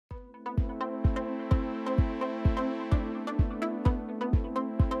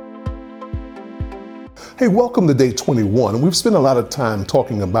Hey, welcome to day 21. We've spent a lot of time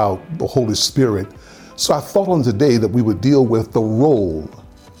talking about the Holy Spirit. So I thought on today that we would deal with the role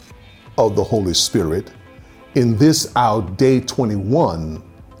of the Holy Spirit in this, our day 21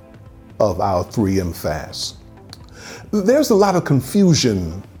 of our 3M fast. There's a lot of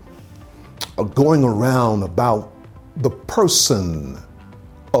confusion going around about the person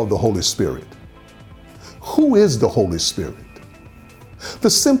of the Holy Spirit. Who is the Holy Spirit?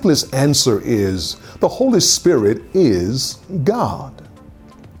 The simplest answer is the Holy Spirit is God.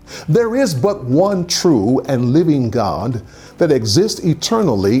 There is but one true and living God that exists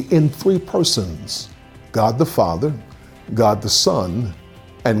eternally in three persons: God the Father, God the Son,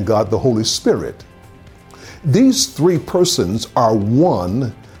 and God the Holy Spirit. These three persons are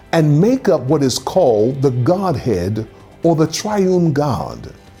one and make up what is called the Godhead or the Triune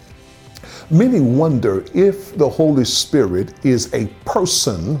God. Many wonder if the Holy Spirit is a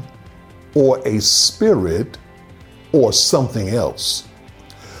person or a spirit or something else.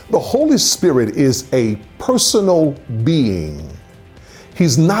 The Holy Spirit is a personal being.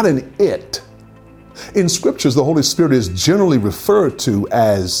 He's not an it. In scriptures, the Holy Spirit is generally referred to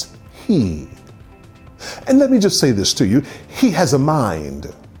as He. And let me just say this to you. He has a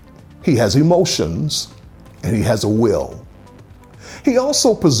mind, He has emotions, and He has a will. He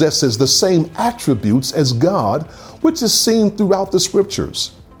also possesses the same attributes as God, which is seen throughout the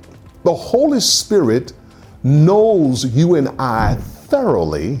scriptures. The Holy Spirit knows you and I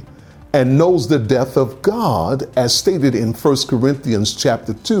thoroughly and knows the depth of God, as stated in 1 Corinthians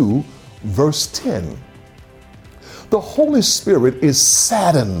chapter 2, verse 10. The Holy Spirit is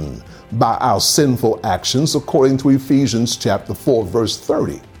saddened by our sinful actions, according to Ephesians chapter 4, verse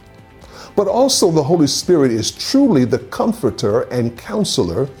 30. But also the Holy Spirit is truly the comforter and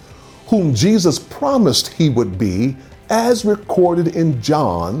counselor whom Jesus promised He would be, as recorded in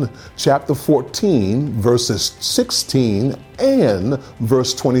John chapter 14, verses 16 and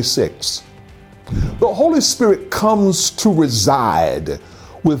verse 26. The Holy Spirit comes to reside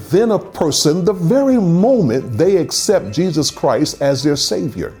within a person the very moment they accept Jesus Christ as their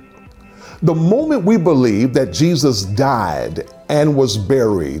Savior. The moment we believe that Jesus died and was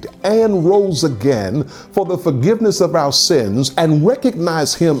buried and rose again for the forgiveness of our sins and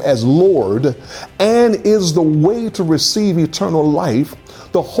recognize Him as Lord and is the way to receive eternal life,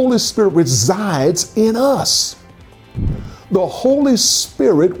 the Holy Spirit resides in us. The Holy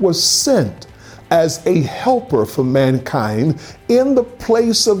Spirit was sent as a helper for mankind in the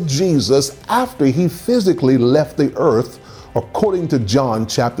place of Jesus after He physically left the earth, according to John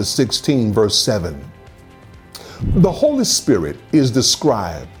chapter 16, verse 7. The Holy Spirit is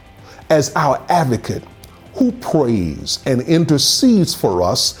described as our advocate who prays and intercedes for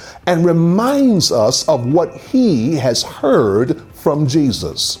us and reminds us of what He has heard from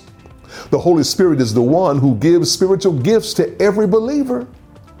Jesus. The Holy Spirit is the one who gives spiritual gifts to every believer.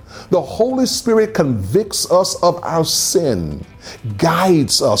 The Holy Spirit convicts us of our sin,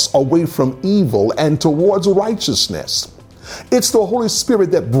 guides us away from evil and towards righteousness. It's the Holy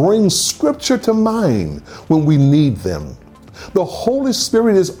Spirit that brings scripture to mind when we need them. The Holy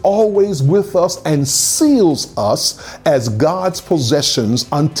Spirit is always with us and seals us as God's possessions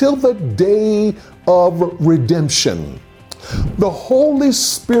until the day of redemption. The Holy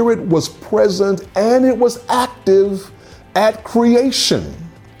Spirit was present and it was active at creation.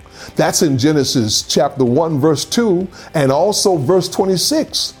 That's in Genesis chapter 1, verse 2, and also verse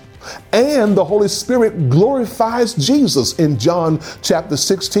 26. And the Holy Spirit glorifies Jesus in John chapter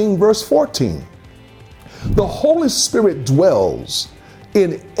 16, verse 14. The Holy Spirit dwells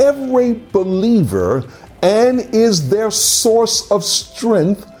in every believer and is their source of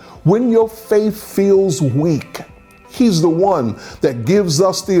strength when your faith feels weak. He's the one that gives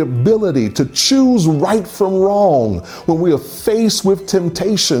us the ability to choose right from wrong when we are faced with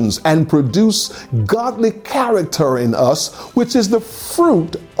temptations and produce godly character in us, which is the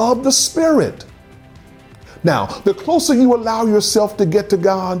fruit of the Spirit. Now, the closer you allow yourself to get to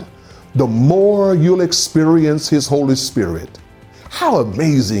God, the more you'll experience His Holy Spirit. How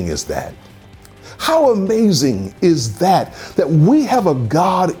amazing is that? How amazing is that we have a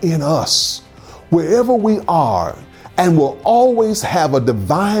God in us wherever we are, and will always have a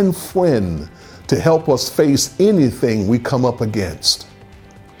divine friend to help us face anything we come up against.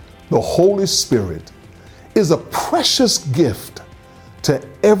 The Holy Spirit is a precious gift to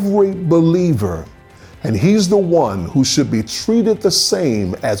every believer, and He's the one who should be treated the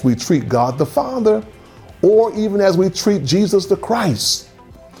same as we treat God the Father, or even as we treat Jesus the Christ.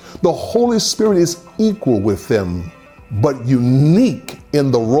 The Holy Spirit is equal with them, but unique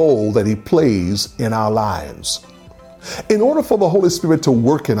in the role that He plays in our lives. In order for the Holy Spirit to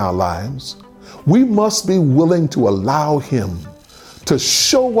work in our lives, We must be willing to allow him to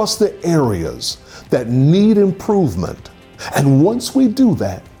show us the areas that need improvement. And once we do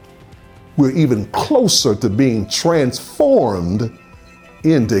that, we're even closer to being transformed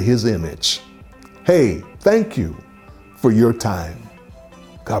into his image. Hey, thank you for your time.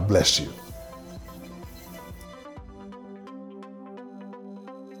 God bless you.